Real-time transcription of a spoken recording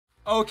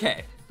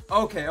Okay.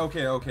 Okay.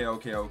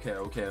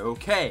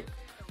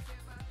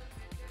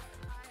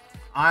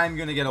 I'm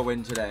gonna get a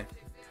win today.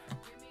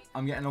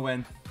 I'm getting a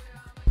win.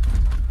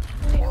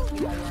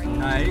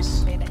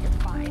 Nice.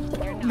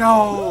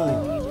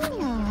 No!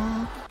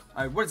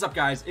 Alright, what is up,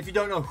 guys? If you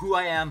don't know who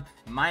I am,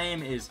 my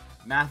name is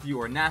Matthew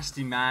or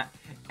NstyMatt,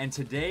 and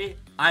today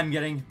I'm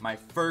getting my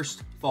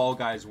first Fall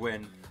Guys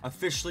win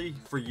officially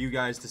for you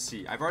guys to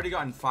see. I've already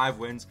gotten 5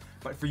 wins,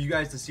 but for you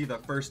guys to see the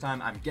first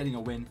time I'm getting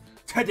a win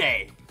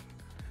today.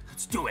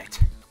 Let's do it.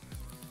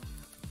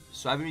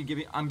 So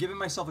I'm giving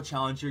myself a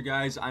challenge here,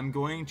 guys. I'm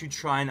going to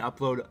try and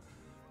upload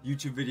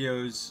YouTube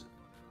videos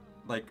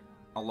like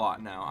a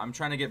lot now. I'm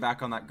trying to get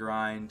back on that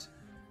grind.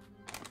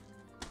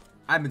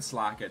 I've been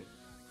slacking.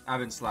 I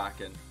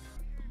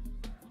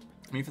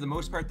mean, for the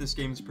most part, this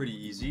game is pretty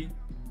easy.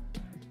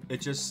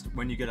 It's just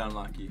when you get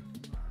unlucky.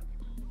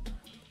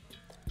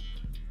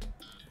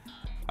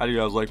 How do you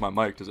guys like my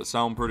mic? Does it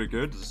sound pretty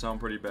good? Does it sound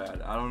pretty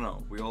bad? I don't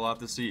know. We all have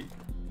to see.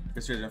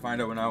 Guess you're gonna find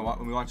out when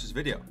we watch this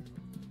video.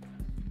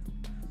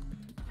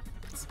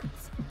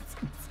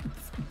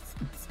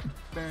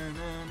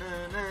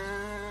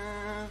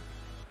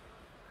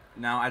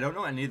 Now, I don't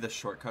know any of the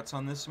shortcuts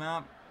on this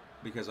map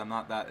because I'm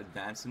not that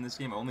advanced in this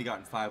game. I've only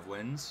gotten 5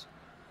 wins.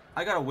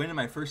 I got a win in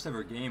my first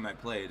ever game I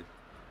played.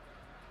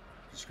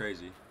 Which is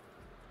crazy. You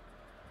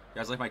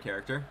guys like my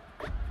character?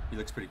 He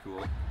looks pretty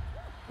cool.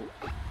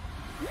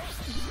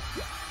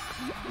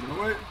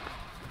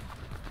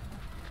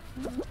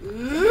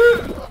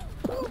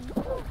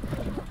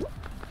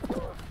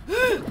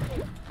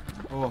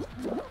 Oh.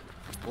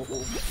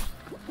 Oh.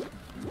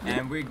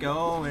 And we're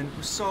going,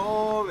 we're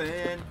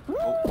soaring.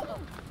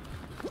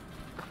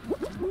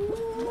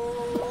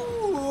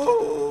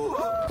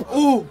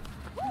 Oh.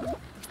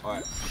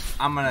 Alright,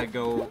 I'm gonna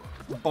go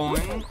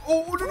boing.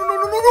 Oh,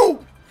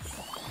 no.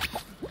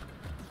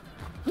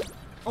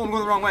 Oh, I'm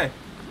going the wrong way.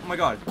 Oh my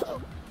god.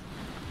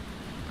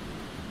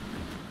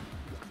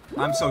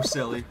 I'm so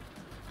silly.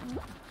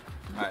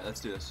 Alright, let's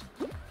do this.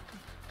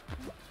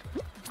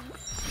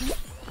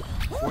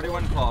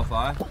 41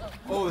 qualify.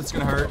 Oh, that's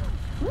gonna hurt.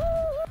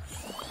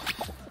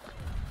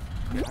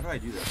 Okay, how do I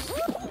do this?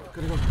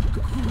 Gotta go.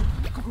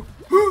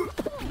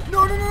 No.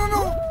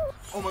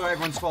 Oh my god,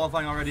 everyone's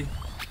qualifying already.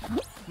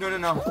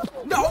 No.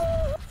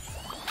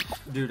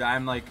 Dude,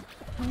 I'm like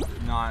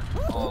not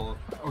all.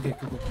 Okay,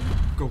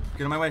 go.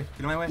 Get on my way.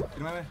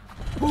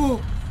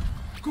 Oh,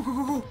 go.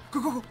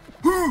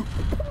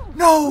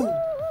 No.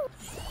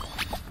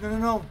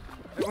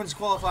 Everyone's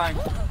qualifying.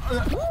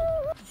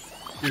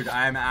 Dude,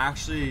 I'm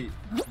actually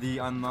the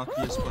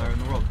unluckiest player in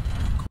the world.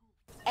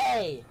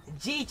 Hey,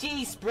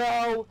 GG's,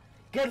 bro.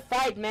 Good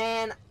fight,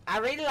 man. I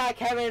really like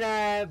having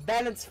a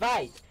balanced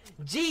fight.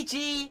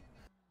 GG.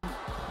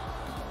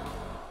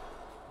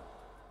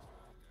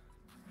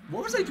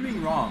 What was I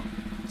doing wrong?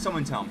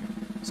 Someone tell me.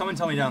 Someone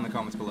tell me down in the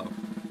comments below.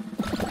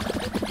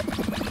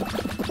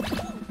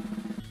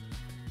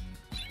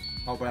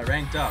 Oh, but I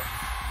ranked up.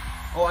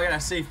 Oh, I got a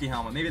safety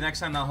helmet. Maybe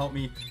next time that'll help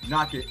me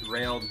not get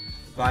railed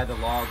by the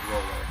log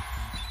roller.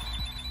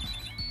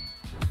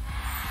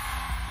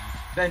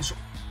 Bench.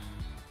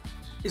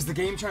 Is the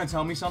game trying to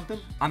tell me something?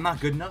 I'm not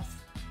good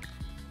enough?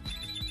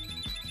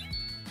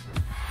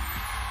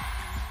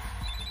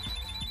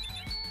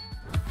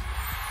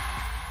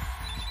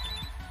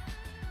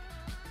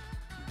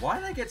 Why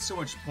did I get so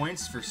much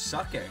points for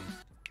sucking?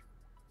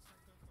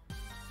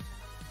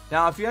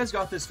 Now, if you guys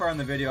got this far in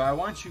the video, I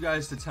want you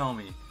guys to tell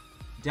me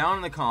down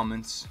in the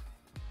comments,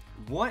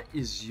 what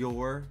is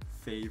your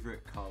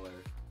favorite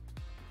color?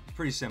 It's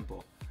pretty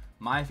simple.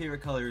 My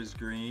favorite color is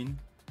green.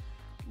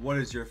 What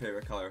is your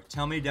favorite color?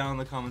 Tell me down in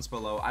the comments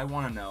below. I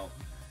want to know.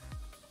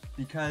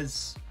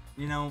 Because,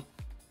 you know,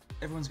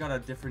 everyone's got a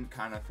different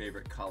kind of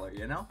favorite color,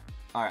 you know?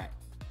 Alright,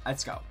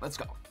 let's go.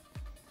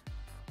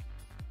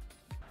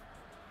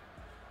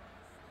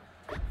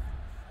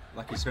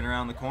 Lucky spin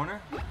around the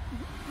corner.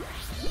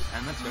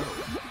 And let's go.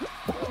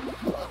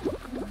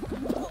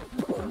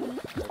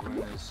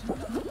 Everyone is...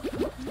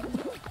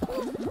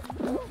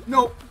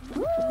 Nope!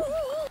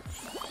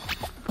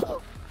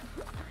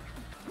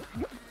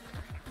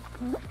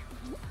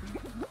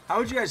 How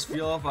would you guys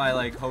feel if I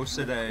like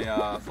hosted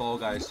a Fall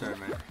Guys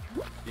tournament?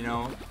 You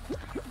know,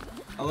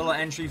 a little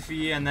entry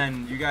fee and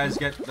then you guys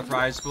get the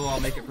prize pool. I'll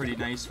make it pretty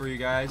nice for you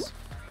guys.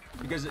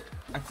 Because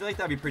I feel like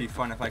that'd be pretty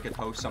fun if I could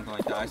host something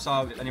like that. I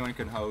saw if anyone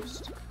could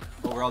host.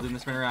 Oh, we're all doing the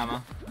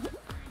spinorama.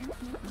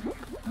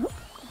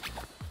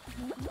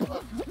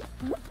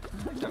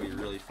 That'd be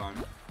really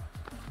fun.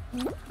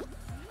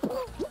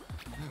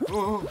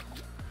 Oh.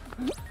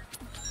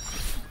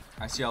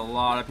 I see a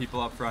lot of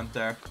people up front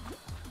there.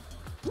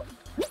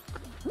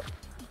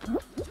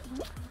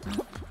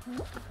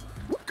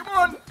 Come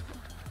on!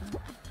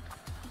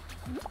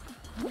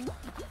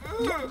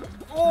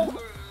 Oh!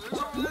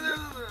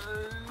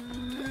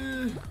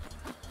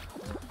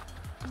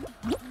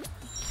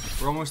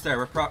 We're almost there.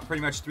 We're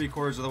pretty much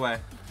 3/4 of the way.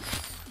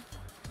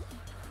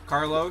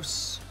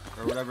 Carlos,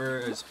 or whatever,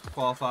 is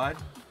qualified.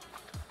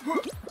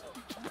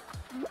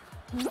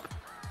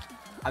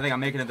 I think I'm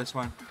making it this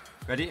one.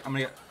 Ready? I'm gonna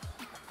get...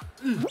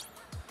 We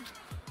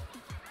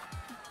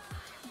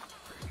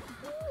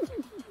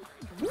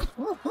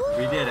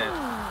did it.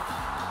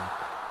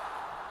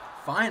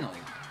 Finally.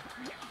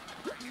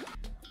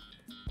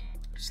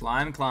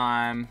 Slime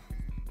climb.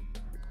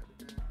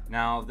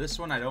 Now, this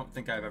one I don't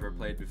think I've ever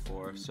played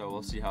before, so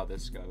we'll see how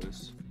this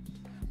goes.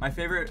 My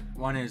favorite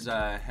one is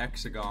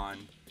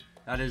Hexagon.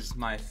 That is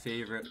my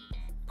favorite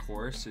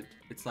course.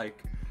 It's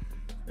like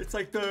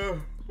the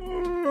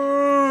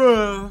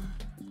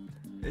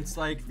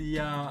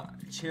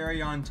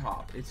cherry on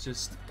top. It's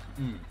just,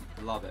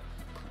 I love it.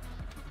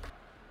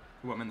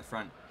 Ooh, I'm in the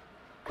front.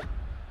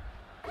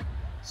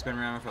 Spin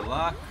around for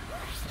luck.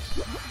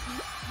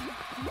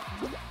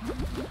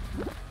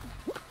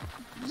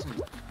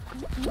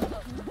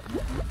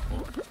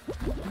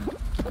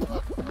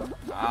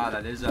 Ah,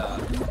 that is a...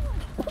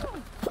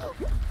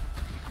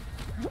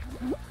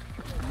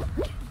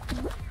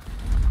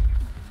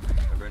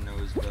 Everyone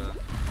knows the...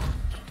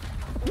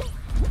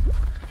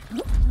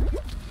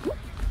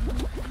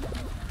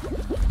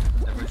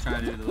 Everyone's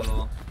trying to do the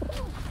little...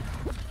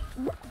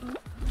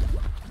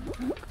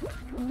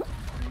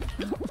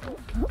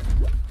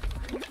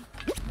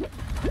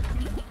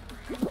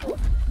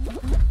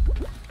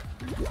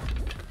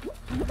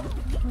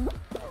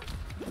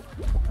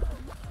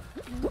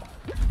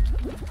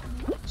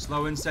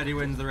 Slow and steady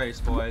wins the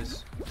race,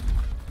 boys.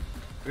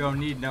 We don't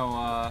need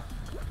no,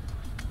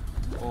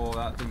 oh,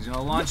 that thing's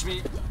gonna launch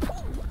me.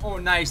 Oh,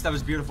 nice, that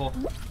was beautiful.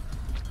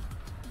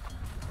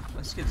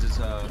 This kid's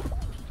just,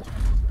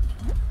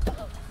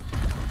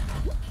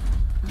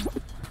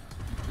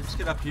 this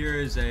kid up here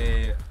is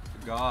a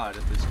god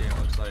at this game,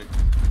 looks like.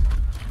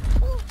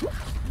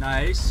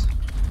 Nice.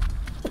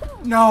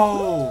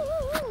 No!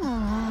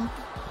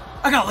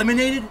 I got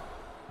eliminated?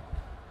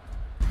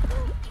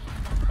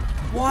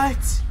 What?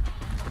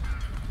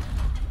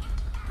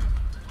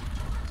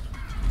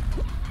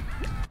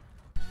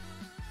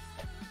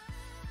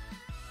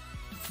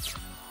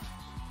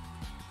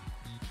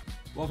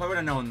 Well, if I would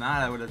have known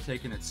that, I would have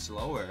taken it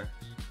slower.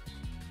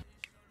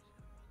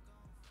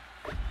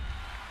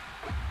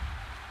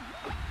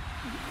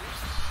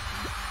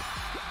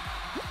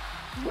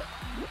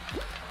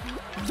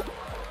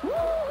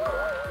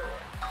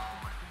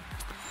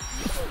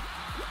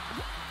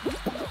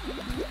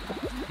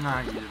 Nah,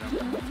 I needed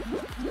him.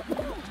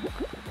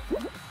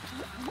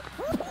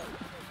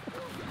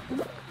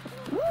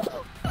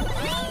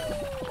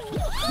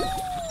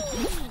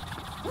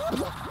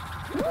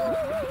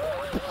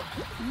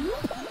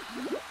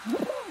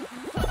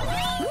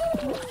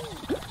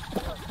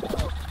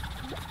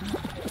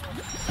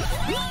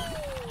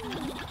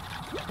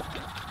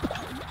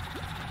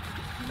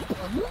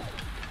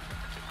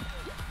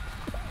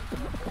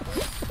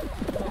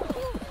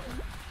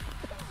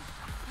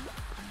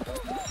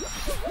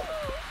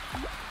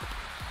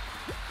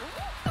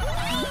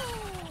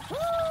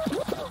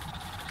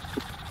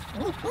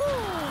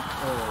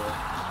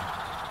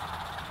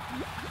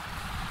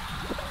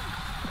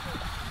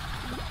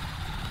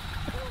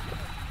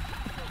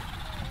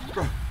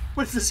 Bro,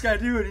 what's this guy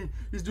doing?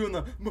 He's doing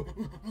the...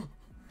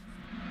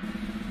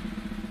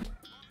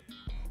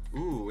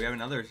 Ooh, we have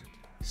another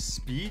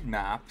speed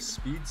map,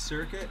 speed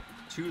circuit.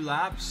 2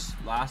 laps,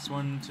 last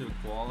one to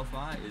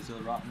qualify is a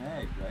rotten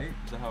egg, right?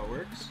 Is that how it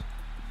works?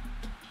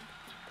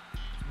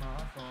 My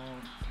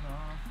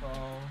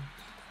fault.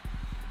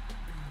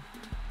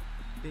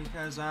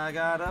 Because I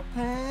got a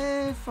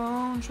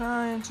payphone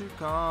trying to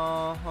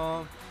call.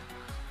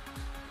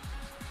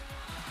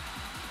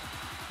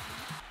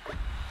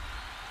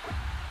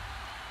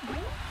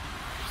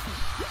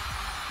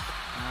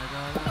 I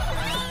got a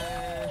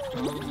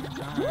payphone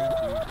trying to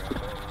call.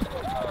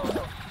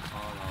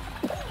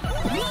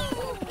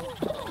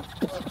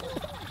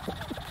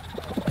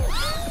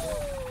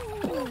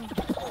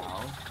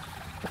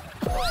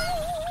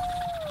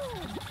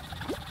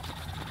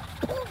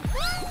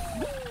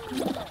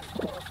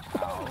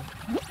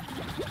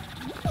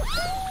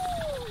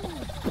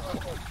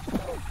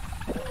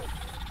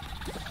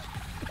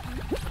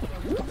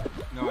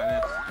 No, I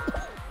missed.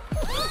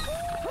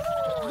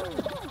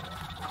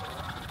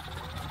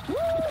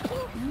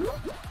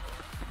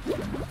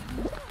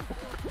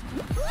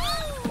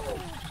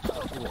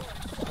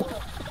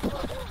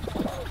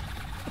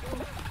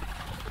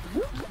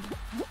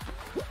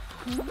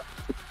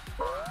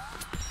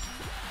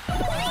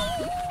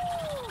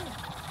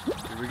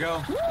 Here we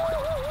go.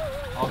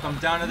 All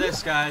comes down to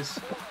this, guys.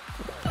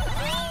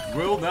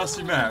 Will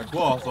NstyMatt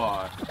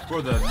qualify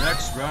for the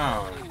next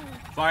round?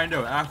 Find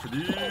out after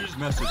these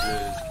messages.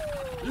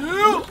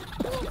 Yeah!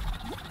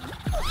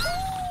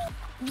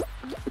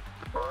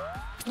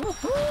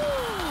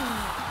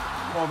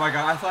 Oh my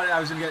god, I thought I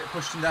was gonna get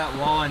pushed in that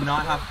wall and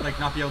not have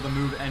not be able to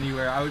move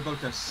anywhere. I was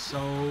about to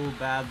so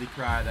badly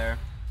cry there.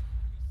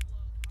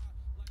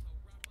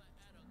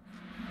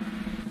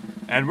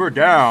 And we're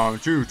down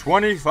to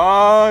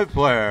 25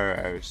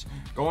 players.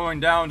 Going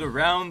down to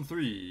round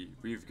 3.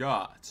 We've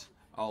got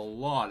a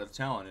lot of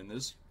talent in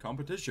this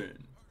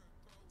competition.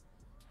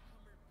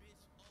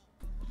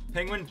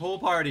 Penguin pool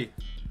party.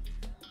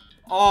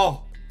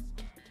 Oh,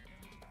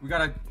 we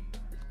gotta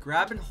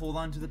Grab and hold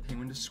on to the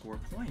penguin to score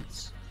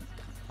points.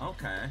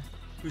 Okay.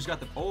 Who's got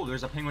the... Oh,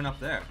 there's a penguin up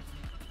there.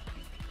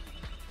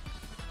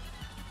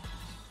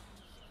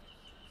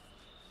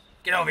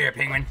 Get over here,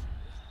 penguin.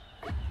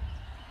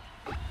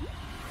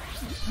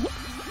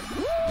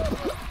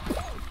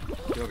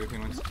 Get over here,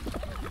 penguins.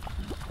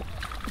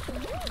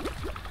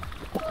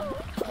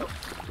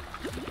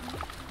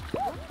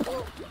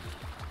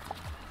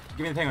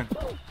 Give me the penguin.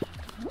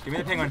 Give me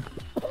the penguin.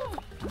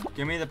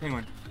 Give me the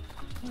penguin.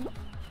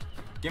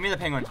 Give me the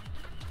penguin.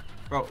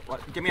 Bro,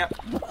 what? Give me up.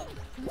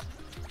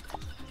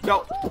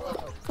 Go.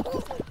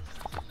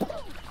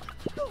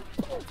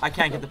 I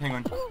can't get the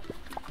penguin.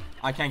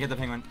 I can't get the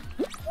penguin.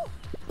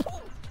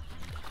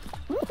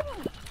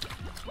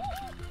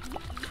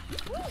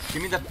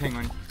 Give me the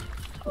penguin.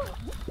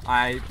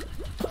 I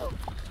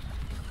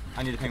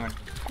need a penguin.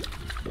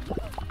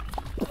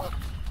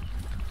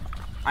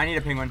 I need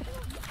a penguin.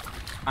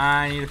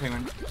 I need a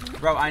penguin.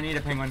 Bro, I need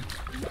a penguin.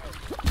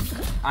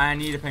 I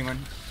need a penguin.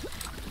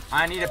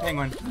 I need a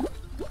penguin.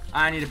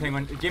 I need a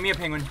penguin. Give me a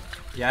penguin.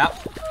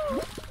 Yep.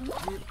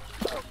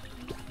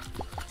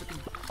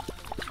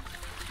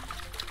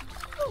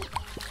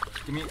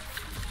 Give me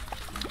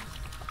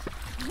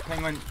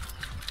penguin.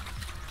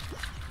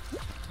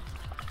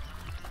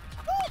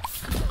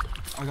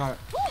 I got it.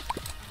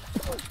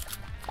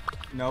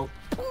 Nope.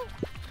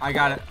 I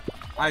got it.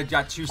 I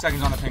got 2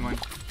 seconds on the penguin.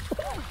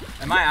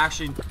 Am I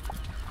actually...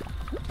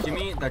 Give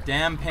me the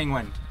damn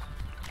penguin.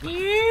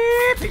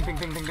 Ping, ping, ping,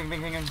 ping, ping,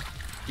 ping, penguin.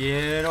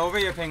 Get over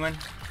here, penguin.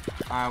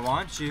 I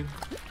want you.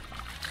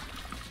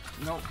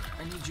 No,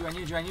 I need you, I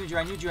need you, I need you,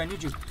 I need you, I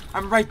need you.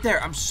 I'm right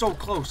there. I'm so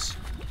close.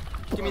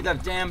 Give me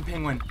that damn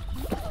penguin.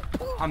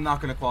 I'm not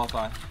gonna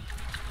qualify.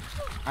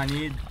 I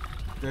need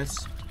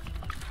this.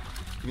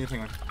 Give me the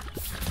penguin.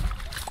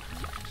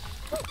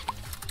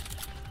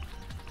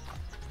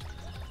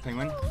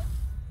 Penguin.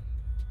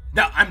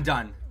 No, I'm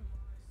done.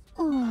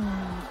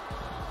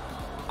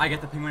 I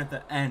get the penguin at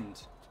the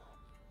end.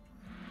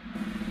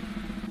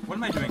 What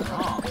am I doing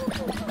wrong?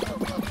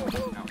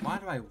 Now, why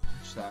do I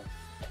watch that?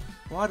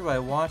 Why do I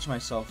watch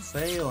myself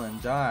fail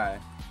and die?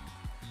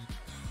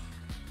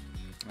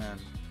 Man.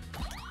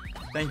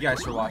 Thank you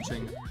guys for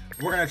watching.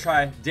 We're gonna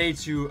try day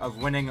 2 of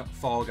winning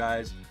Fall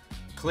Guys.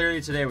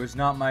 Clearly today was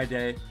not my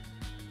day.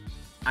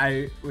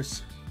 I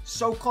was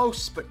so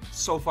close, but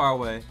so far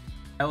away.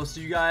 I will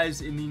see you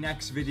guys in the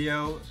next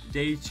video,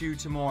 day 2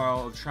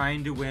 tomorrow, of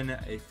trying to win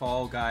a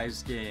Fall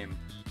Guys game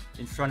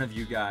in front of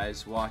you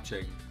guys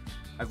watching.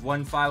 I've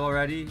won 5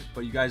 already,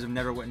 but you guys have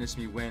never witnessed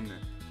me win.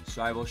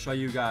 So I will show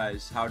you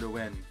guys how to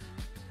win.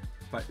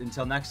 But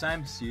until next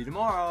time, see you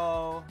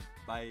tomorrow.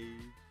 Bye.